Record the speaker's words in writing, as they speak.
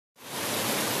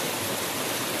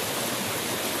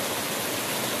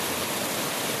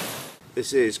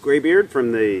This is Graybeard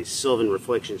from the Sylvan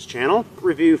Reflections channel.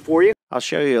 Review for you. I'll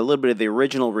show you a little bit of the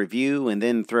original review and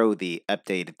then throw the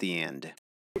update at the end.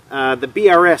 The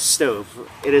BRS stove.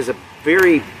 It is a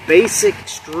very basic,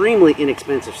 extremely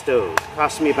inexpensive stove. It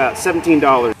cost me about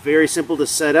 $17. Very simple to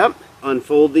set up.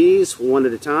 Unfold these one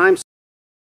at a time.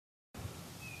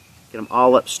 Get them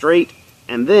all up straight,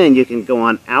 and then you can go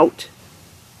on out.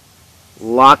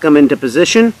 Lock them into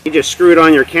position. You just screw it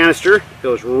on your canister. It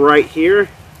goes right here.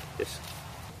 Just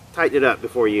tighten it up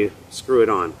before you screw it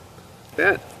on.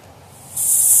 That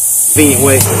convenient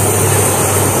way.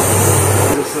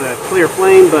 It's a clear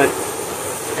flame, but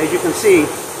as you can see,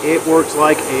 it works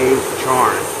like a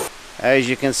charm. As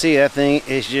you can see, that thing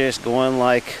is just going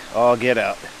like all get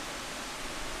out.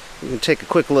 You can take a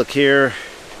quick look here,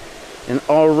 and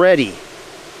already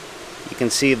you can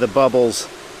see the bubbles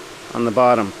on the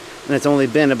bottom. And it's only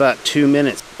been about 2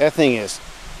 minutes. That thing is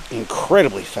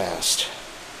incredibly fast.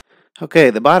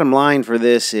 Okay, the bottom line for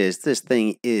this is this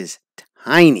thing is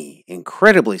tiny,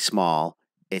 incredibly small.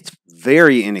 It's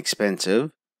very inexpensive.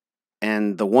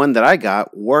 And the one that I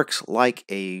got works like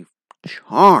a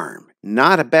charm.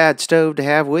 Not a bad stove to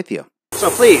have with you.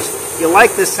 So please, if you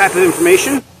like this type of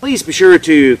information, please be sure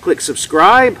to click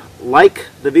subscribe, like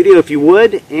the video if you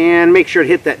would, and make sure to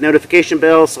hit that notification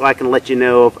bell so I can let you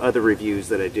know of other reviews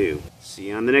that I do. See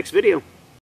you on the next video.